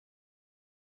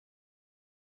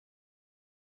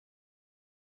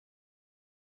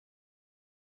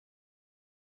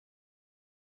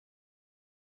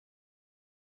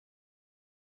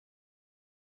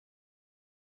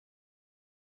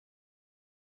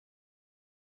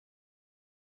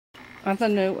as a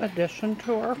new addition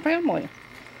to our family.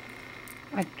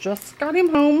 I just got him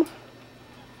home.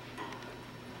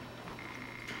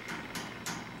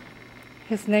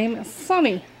 His name is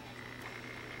Sunny.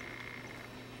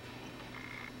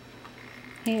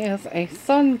 He is a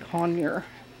Sunconure.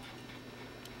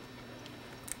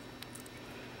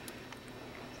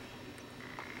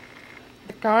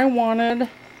 The guy wanted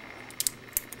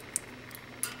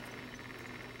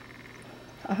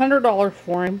 $100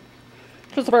 for him,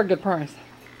 which is a very good price.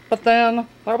 But then,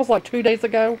 that was like 2 days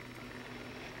ago,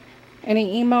 and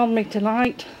he emailed me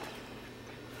tonight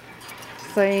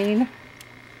saying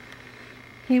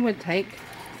he would take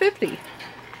 $50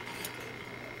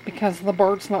 because the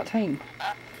bird's not tame.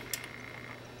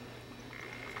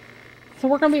 So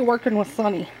we're going to be working with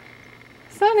Sunny.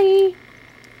 Sunny!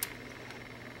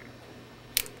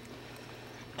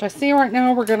 Which I see right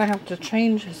now we're going to have to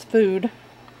change his food.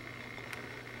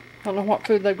 I don't know what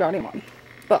food they've got him on.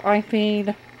 But I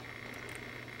feed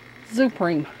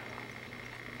Supreme.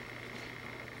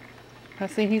 I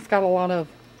see he's got a lot of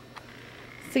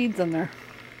seeds in there.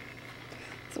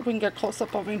 So we can get a close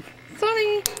up of him.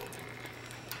 Sunny!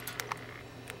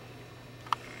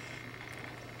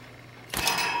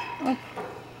 Oh.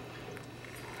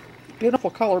 Beautiful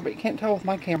color, but you can't tell with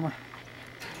my camera.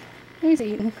 He's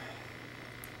eating.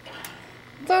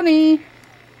 Sunny!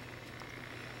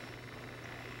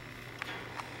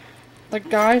 The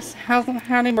guy hasn't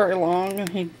had him very long, and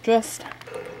his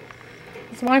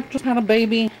wife just had a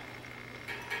baby.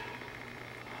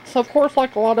 So of course,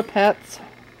 like a lot of pets,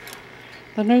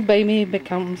 the new baby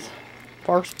becomes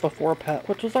first before a pet,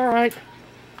 which is alright.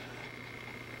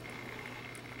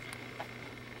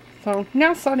 So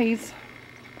now Sunny's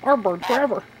our bird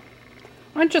forever.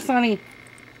 Aren't you, Sunny?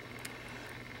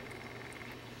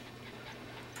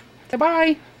 Say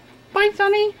bye. Bye,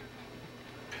 Sunny.